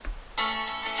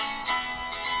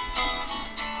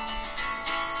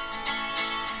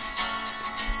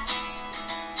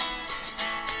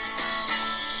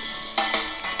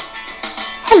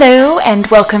and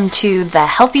welcome to The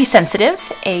Healthy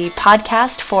Sensitive, a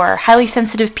podcast for highly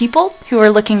sensitive people who are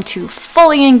looking to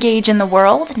fully engage in the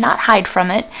world, not hide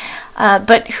from it,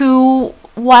 but who,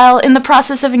 while in the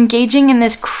process of engaging in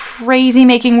this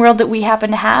crazy-making world that we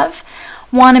happen to have,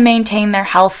 want to maintain their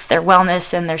health, their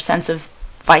wellness, and their sense of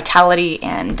vitality,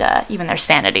 and even their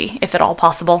sanity, if at all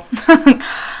possible.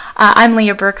 I'm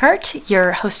Leah Burkhart,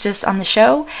 your hostess on the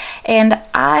show, and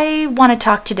I want to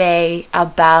talk today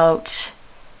about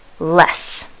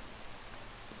less.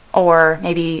 Or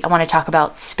maybe I want to talk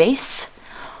about space.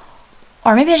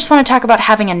 Or maybe I just want to talk about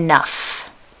having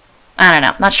enough. I don't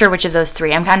know. Not sure which of those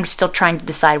three. I'm kind of still trying to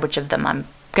decide which of them I'm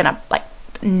gonna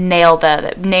nail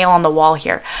the nail on the wall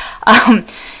here. At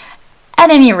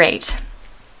any rate,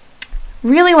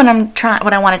 really what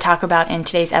I want to talk about in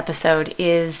today's episode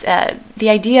is the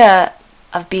idea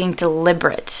of being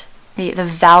deliberate, the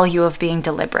value of being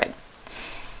deliberate.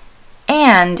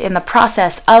 And in the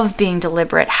process of being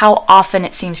deliberate, how often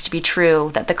it seems to be true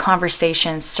that the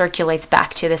conversation circulates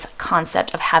back to this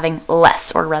concept of having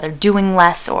less, or rather doing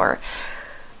less, or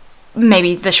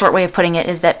maybe the short way of putting it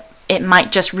is that it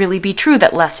might just really be true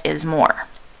that less is more.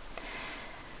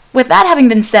 With that having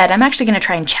been said, I'm actually going to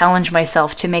try and challenge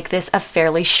myself to make this a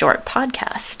fairly short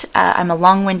podcast. I'm a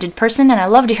long-winded person, and I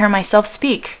love to hear myself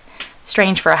speak.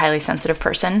 Strange for a highly sensitive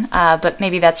person, but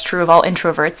maybe that's true of all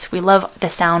introverts. We love the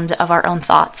sound of our own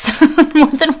thoughts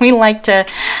more than we like to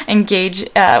engage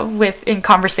in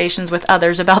conversations with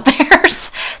others about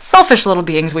theirs. Selfish little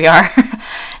beings we are.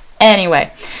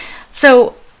 Anyway,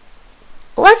 so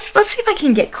let's see if I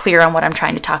can get clear on what I'm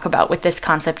trying to talk about with this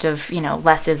concept of,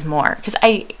 less is more. Because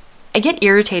I get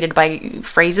irritated by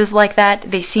phrases like that.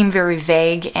 They seem very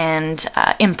vague and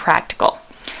impractical.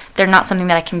 They're not something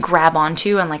that I can grab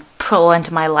onto and pull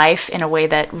into my life in a way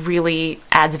that really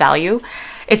adds value.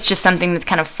 It's just something that's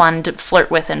kind of fun to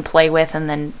flirt with and play with and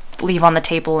then leave on the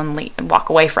table and walk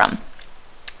away from.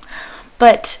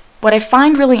 But what I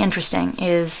find really interesting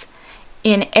is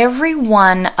in every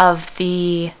one of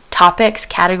the topics,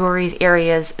 categories,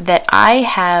 areas that I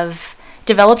have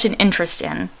developed an interest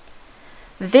in,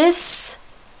 this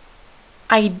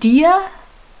idea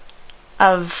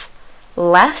of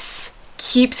less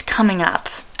keeps coming up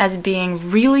as being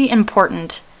really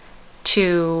important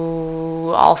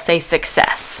to, I'll say,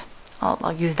 success.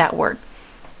 I'll use that word.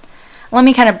 Let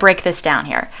me kind of break this down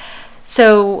here.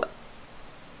 So,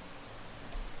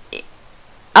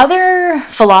 other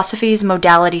philosophies,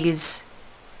 modalities,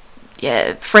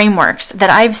 frameworks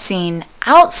that I've seen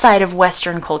outside of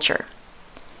Western culture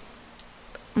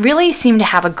really seem to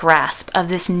have a grasp of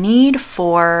this need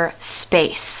for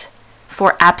space,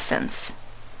 for absence.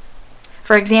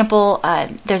 For example,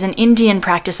 there's an Indian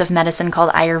practice of medicine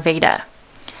called Ayurveda.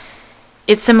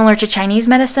 It's similar to Chinese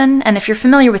medicine, and if you're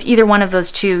familiar with either one of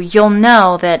those two, you'll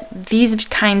know that these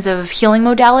kinds of healing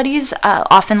modalities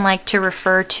often like to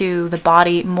refer to the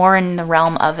body more in the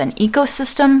realm of an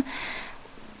ecosystem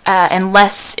and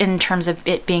less in terms of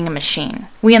it being a machine.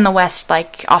 We in the West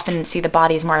often see the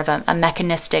body as more of a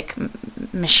mechanistic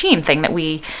machine thing that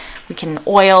we can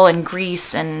oil and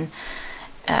grease and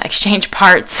exchange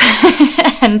parts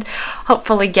and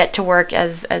hopefully get to work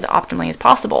as optimally as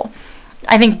possible.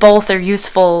 I think both are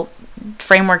useful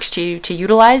frameworks to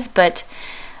utilize, but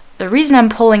the reason I'm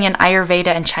pulling in Ayurveda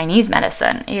and Chinese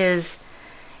medicine is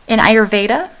in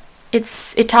Ayurveda,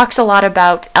 it talks a lot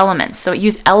about elements. So it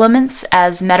uses elements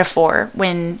as metaphor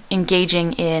when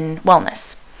engaging in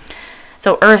wellness.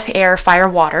 So earth, air, fire,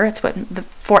 water, it's what the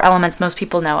four elements most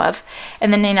people know of.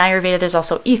 And then in Ayurveda, there's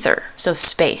also ether, so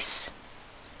space.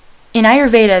 In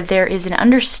Ayurveda, there is an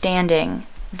understanding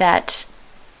that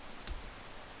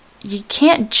you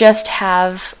can't just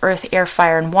have earth, air,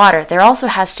 fire, and water. There also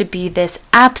has to be this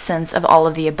absence of all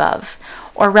of the above,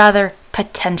 or rather,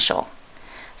 potential.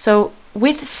 So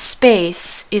with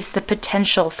space is the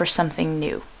potential for something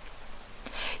new.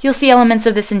 You'll see elements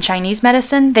of this in Chinese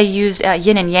medicine. They use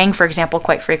yin and yang, for example,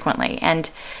 quite frequently. And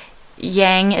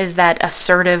yang is that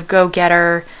assertive,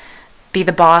 go-getter, be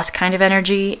the boss kind of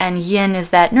energy, and yin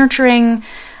is that nurturing,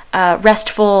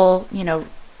 restful,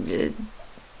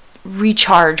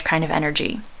 recharge kind of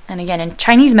energy. And again, in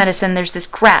Chinese medicine, there's this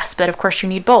grasp that, of course, you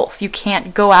need both. You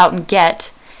can't go out and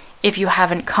get if you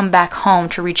haven't come back home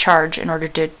to recharge in order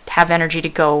to have energy to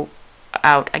go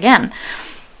out again.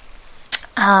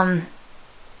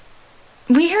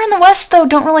 We here in the West, though,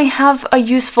 don't really have a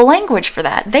useful language for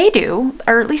that. They do,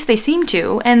 or at least they seem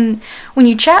to. And when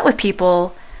you chat with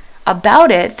people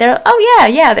about it, they're,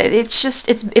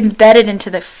 it's embedded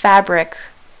into the fabric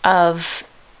of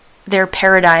their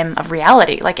paradigm of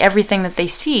reality. Like everything that they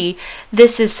see,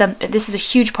 this is a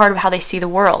huge part of how they see the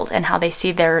world and how they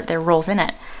see their roles in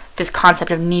it. this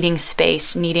concept of needing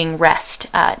space, needing rest,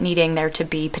 needing there to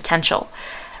be potential,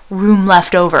 room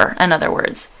left over, in other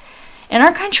words. In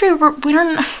our country, we're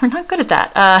not good at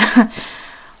that.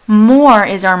 More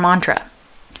is our mantra.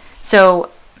 So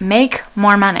make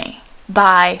more money,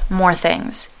 buy more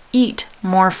things, eat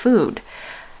more food,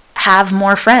 have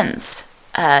more friends,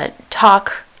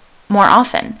 talk more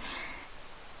often.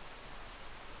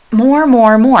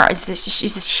 More is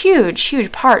this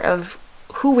huge part of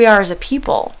who we are as a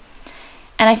people.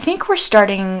 And I think we're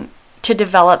starting to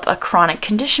develop a chronic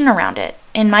condition around it.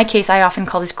 In my case, I often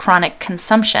call this chronic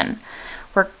consumption.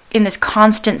 We're in this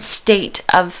constant state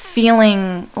of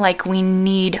feeling like we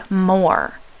need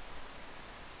more,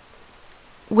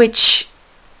 which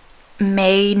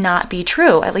may not be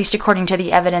true, at least according to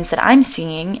the evidence that I'm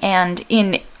seeing, and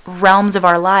in realms of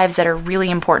our lives that are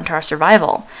really important to our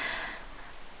survival.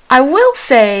 I will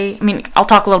say, I'll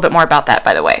talk a little bit more about that,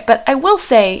 by the way, but I will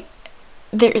say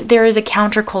there is a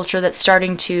counterculture that's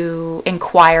starting to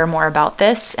inquire more about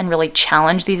this and really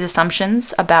challenge these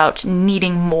assumptions about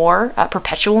needing more, a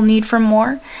perpetual need for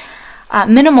more.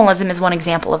 Minimalism is one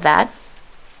example of that.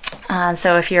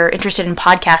 So if you're interested in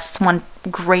podcasts, one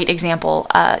great example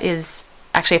is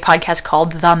actually a podcast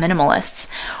called The Minimalists,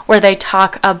 where they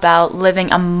talk about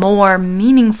living a more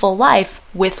meaningful life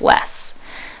with less.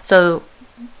 So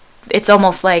it's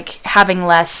almost like having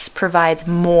less provides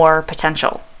more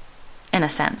potential, in a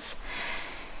sense.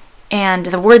 And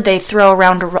the word they throw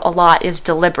around a lot is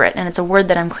deliberate, and it's a word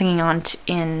that I'm clinging on to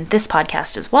in this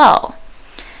podcast as well.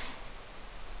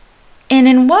 And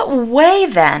in what way,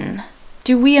 then,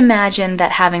 do we imagine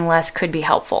that having less could be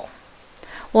helpful?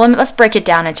 Well, let's break it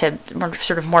down into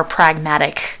more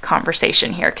pragmatic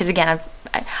conversation here, because again,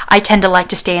 I tend to like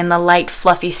to stay in the light,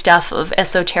 fluffy stuff of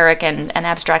esoteric and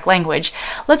abstract language.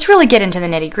 Let's really get into the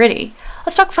nitty-gritty.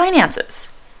 Let's talk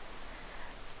finances.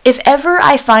 If ever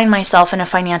I find myself in a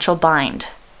financial bind,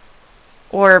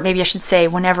 or maybe I should say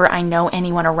whenever I know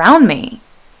anyone around me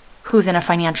who's in a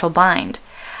financial bind,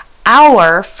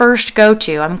 our first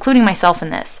go-to, I'm including myself in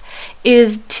this,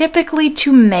 is typically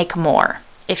to make more.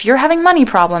 If you're having money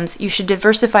problems, you should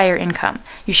diversify your income.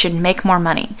 You should make more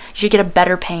money. You should get a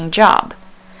better paying job.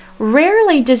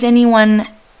 Rarely does anyone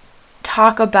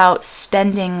talk about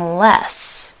spending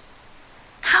less.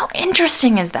 How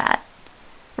interesting is that?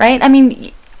 Right?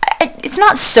 It's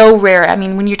not so rare.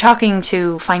 When you're talking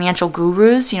to financial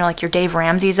gurus, like your Dave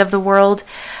Ramseys of the world,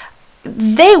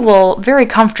 they will very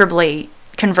comfortably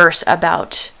converse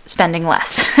about spending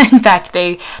less. In fact,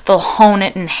 they'll hone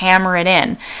it and hammer it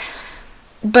in.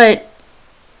 But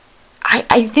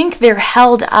I think they're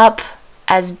held up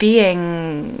as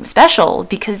being special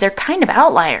because they're kind of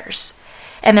outliers.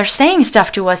 And they're saying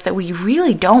stuff to us that we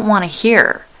really don't want to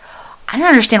hear. I don't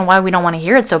understand why we don't want to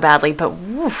hear it so badly, but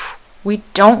we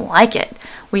don't like it.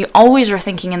 We always are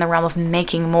thinking in the realm of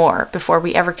making more before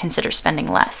we ever consider spending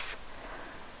less.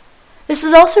 This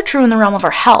is also true in the realm of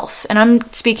our health, and I'm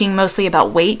speaking mostly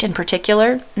about weight in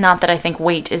particular. Not that I think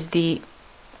weight is the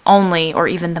only or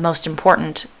even the most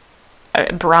important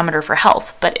barometer for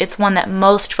health, but it's one that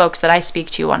most folks that I speak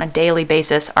to on a daily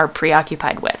basis are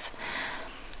preoccupied with.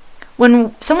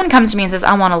 When someone comes to me and says,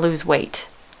 I want to lose weight,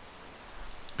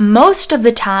 most of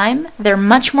the time, they're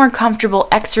much more comfortable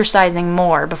exercising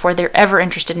more before they're ever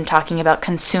interested in talking about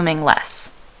consuming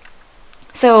less.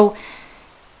 So,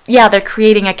 yeah, they're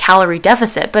creating a calorie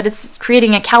deficit, but it's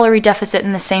creating a calorie deficit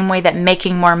in the same way that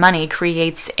making more money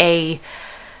creates a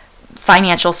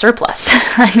financial surplus.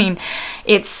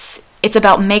 It's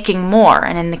about making more,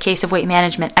 and in the case of weight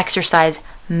management, exercise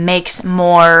makes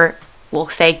more, we'll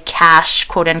say cash,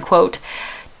 quote unquote,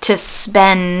 to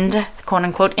spend, quote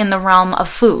unquote, in the realm of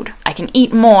food. I can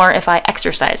eat more if I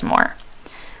exercise more,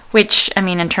 which,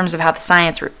 in terms of how the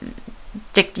science,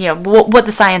 what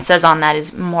the science says on that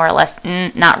is more or less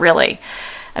not really.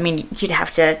 You'd have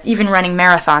to, even running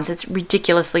marathons, it's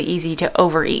ridiculously easy to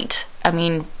overeat.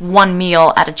 One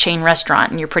meal at a chain restaurant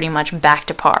and you're pretty much back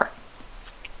to par.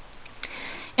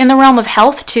 In the realm of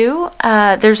health, too,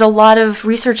 there's a lot of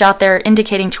research out there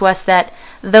indicating to us that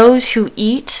those who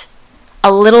eat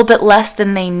a little bit less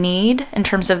than they need in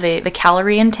terms of the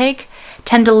calorie intake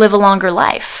tend to live a longer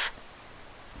life,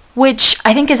 which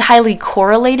I think is highly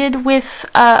correlated with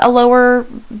a lower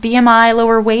BMI,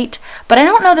 lower weight, but I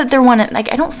don't know that they're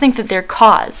I don't think that they're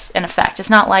cause and effect. It's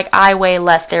not like I weigh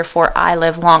less, therefore I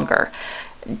live longer.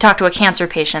 Talk to a cancer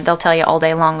patient, they'll tell you all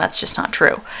day long that's just not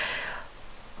true.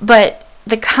 But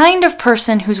the kind of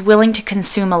person who's willing to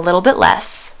consume a little bit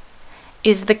less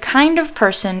is the kind of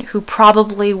person who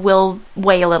probably will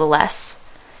weigh a little less.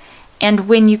 And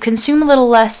when you consume a little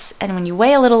less and when you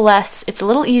weigh a little less, it's a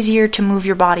little easier to move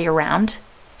your body around.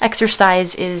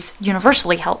 Exercise is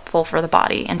universally helpful for the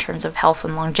body in terms of health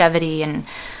and longevity and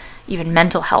even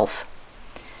mental health.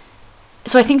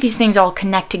 So I think these things all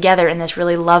connect together in this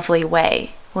really lovely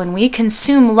way. When we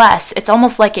consume less, it's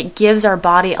almost like it gives our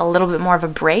body a little bit more of a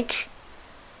break.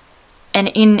 And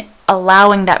in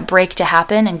allowing that break to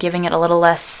happen and giving it a little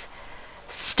less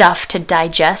stuff to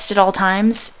digest at all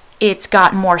times, it's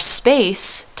got more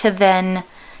space to then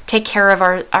take care of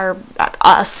our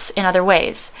us in other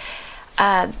ways.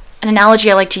 An analogy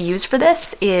I like to use for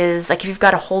this is like if you've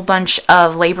got a whole bunch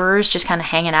of laborers just kind of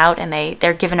hanging out and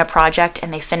they're given a project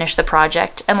and they finish the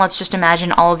project. And let's just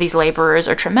imagine all of these laborers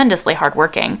are tremendously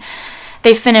hardworking.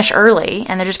 They finish early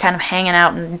and they're just kind of hanging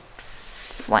out and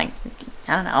like,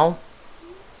 I don't know,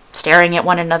 staring at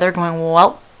one another going,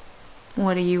 well,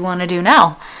 what do you want to do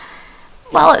now?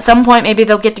 Well, at some point, maybe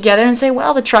they'll get together and say,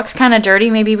 well, the truck's kind of dirty.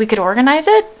 Maybe we could organize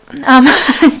it.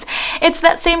 It's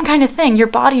that same kind of thing. Your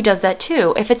body does that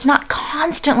too. If it's not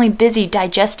constantly busy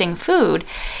digesting food,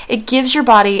 it gives your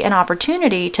body an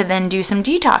opportunity to then do some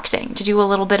detoxing, to do a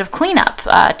little bit of cleanup,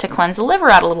 to cleanse the liver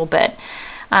out a little bit.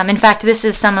 In fact, this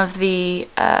is some of the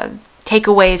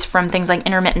takeaways from things like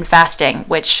intermittent fasting,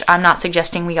 which I'm not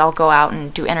suggesting we all go out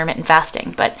and do intermittent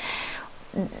fasting, but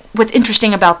what's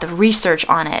interesting about the research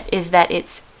on it is that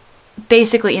it's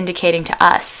basically indicating to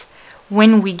us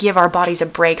when we give our bodies a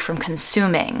break from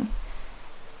consuming,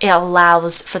 it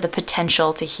allows for the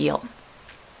potential to heal.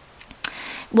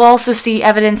 We'll also see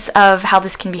evidence of how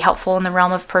this can be helpful in the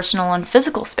realm of personal and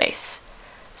physical space.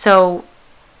 So,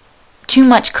 too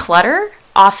much clutter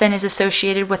often is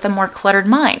associated with a more cluttered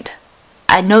mind.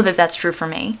 I know that that's true for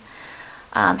me.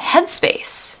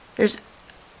 Headspace. There's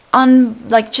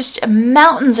just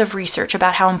mountains of research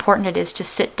about how important it is to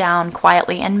sit down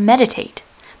quietly and meditate.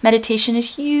 Meditation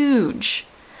is huge.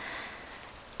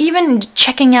 Even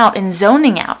checking out and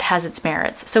zoning out has its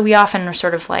merits. So we often are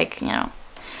sort of like,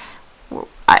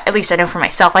 at least I know for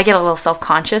myself, I get a little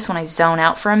self-conscious when I zone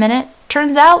out for a minute.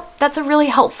 Turns out that's a really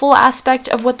helpful aspect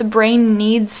of what the brain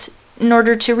needs in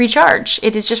order to recharge.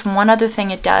 It is just one other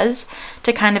thing it does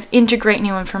to kind of integrate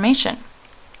new information.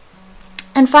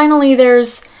 And finally,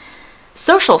 there's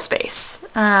social space.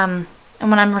 And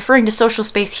when I'm referring to social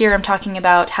space here, I'm talking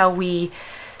about how we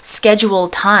schedule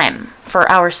time for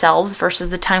ourselves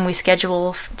versus the time we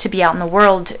schedule to be out in the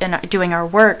world and doing our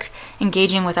work,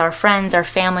 engaging with our friends, our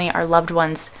family, our loved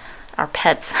ones, our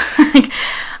pets.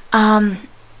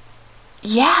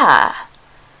 Yeah.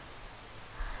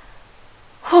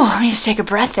 Let me just take a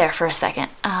breath there for a second.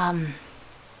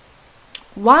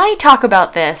 Why talk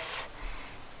about this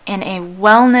in a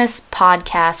wellness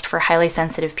podcast for highly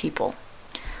sensitive people?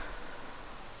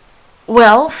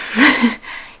 Well,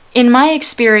 in my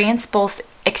experience, both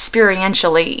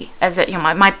experientially, as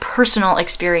my personal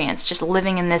experience, just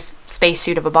living in this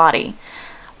spacesuit of a body,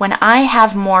 when I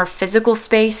have more physical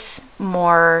space,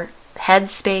 more head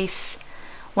space,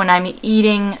 when I'm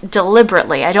eating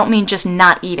deliberately, I don't mean just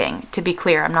not eating, to be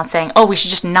clear. I'm not saying, we should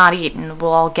just not eat and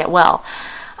we'll all get well.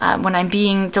 When I'm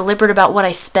being deliberate about what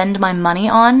I spend my money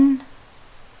on,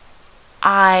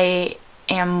 I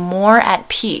am more at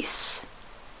peace.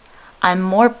 I'm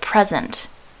more present.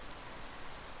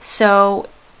 So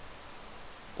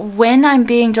when I'm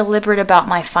being deliberate about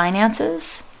my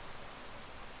finances,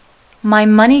 my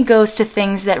money goes to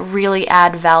things that really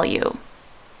add value.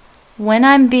 When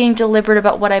I'm being deliberate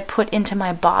about what I put into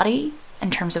my body in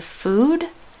terms of food,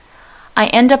 I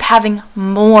end up having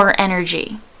more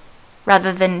energy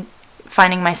rather than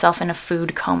finding myself in a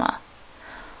food coma.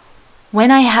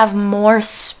 When I have more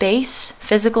space,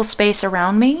 physical space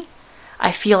around me,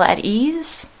 I feel at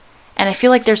ease and I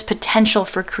feel like there's potential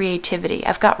for creativity.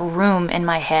 I've got room in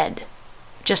my head,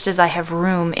 just as I have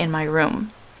room in my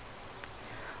room.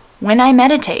 When I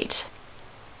meditate,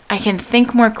 I can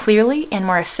think more clearly and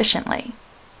more efficiently.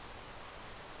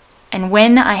 And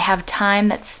when I have time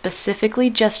that's specifically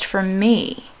just for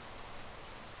me,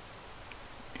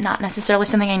 not necessarily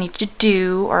something I need to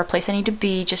do or a place I need to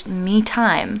be, just me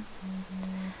time,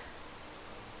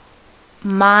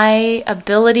 my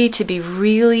ability to be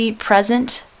really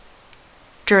present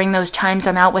during those times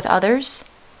I'm out with others,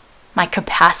 my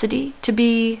capacity to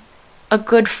be a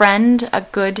good friend, a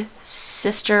good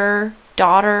sister,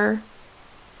 daughter,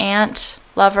 aunt,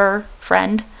 lover,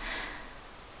 friend,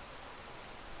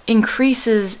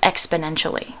 increases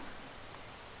exponentially.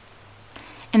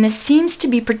 And this seems to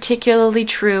be particularly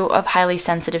true of highly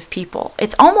sensitive people.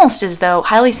 It's almost as though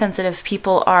highly sensitive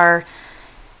people are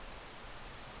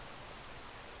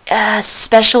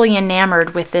especially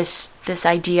enamored with this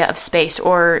idea of space,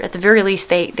 or at the very least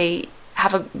they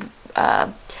have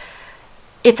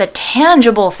it's a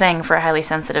tangible thing for highly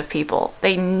sensitive people.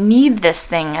 They need this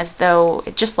thing as though,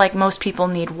 just like most people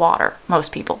need water.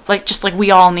 Most people, just like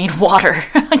we all need water.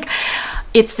 Like,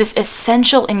 it's this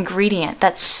essential ingredient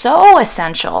that's so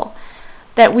essential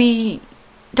that we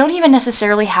don't even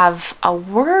necessarily have a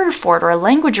word for it or a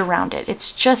language around it.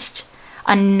 It's just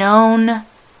a known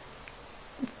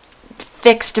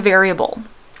fixed variable.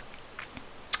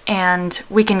 And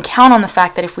we can count on the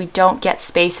fact that if we don't get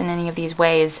space in any of these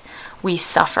ways, we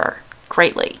suffer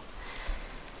greatly.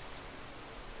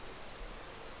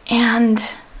 And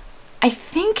I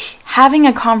think having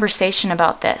a conversation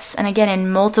about this, and again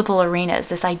in multiple arenas,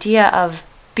 this idea of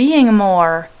being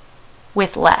more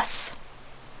with less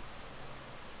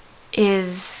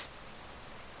is,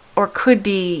 or could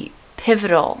be,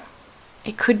 pivotal.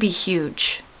 It could be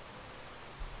huge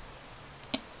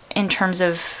in terms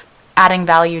of adding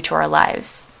value to our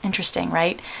lives. Interesting,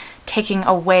 right? Taking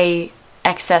away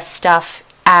excess stuff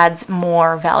adds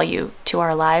more value to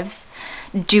our lives.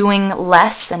 Doing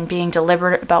less and being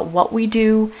deliberate about what we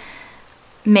do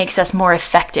makes us more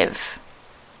effective.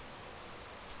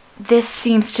 This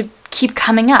seems to keep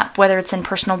coming up, whether it's in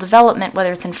personal development,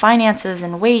 whether it's in finances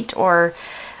and weight or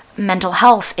mental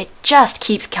health. It just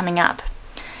keeps coming up.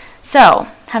 So,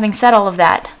 having said all of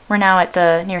that, we're now at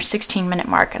the near 16-minute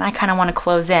mark, and I kind of want to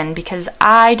close in because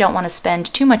I don't want to spend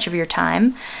too much of your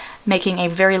time making a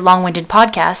very long-winded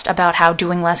podcast about how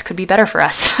doing less could be better for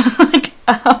us.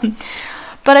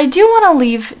 But I do want to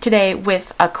leave today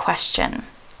with a question.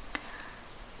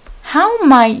 How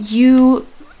might you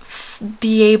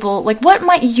be able, what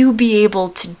might you be able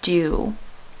to do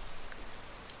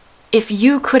if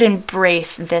you could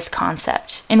embrace this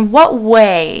concept? In what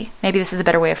way, maybe this is a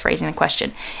better way of phrasing the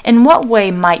question, in what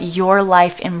way might your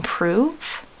life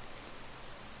improve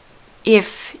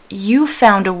if you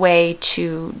found a way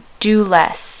to do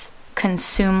less,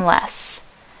 consume less,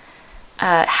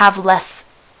 have less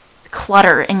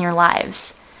clutter in your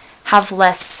lives, have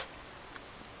less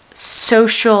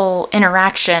social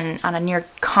interaction on a near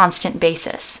constant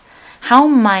basis? How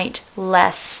might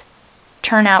less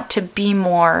turn out to be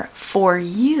more for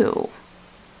you,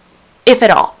 if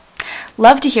at all?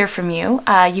 Love to hear from you.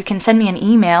 You can send me an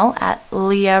email at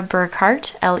Leah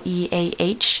Burkhart,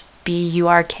 LeahBurkhart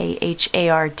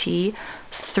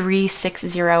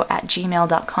 360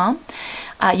 @gmail.com.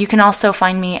 You can also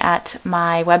find me at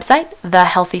my website,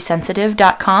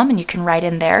 thehealthysensitive.com, and you can write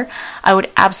in there. I would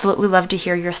absolutely love to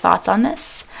hear your thoughts on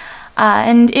this.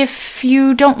 And if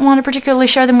you don't want to particularly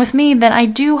share them with me, then I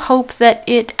do hope that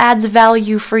it adds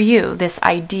value for you, this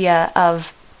idea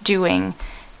of doing,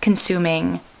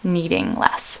 consuming, needing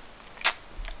less.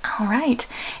 All right.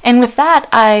 And with that,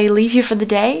 I leave you for the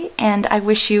day, and I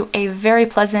wish you a very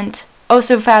pleasant, oh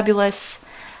so fabulous,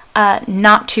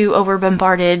 not too over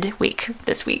bombarded week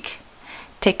this week.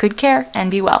 Take good care and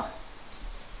be well.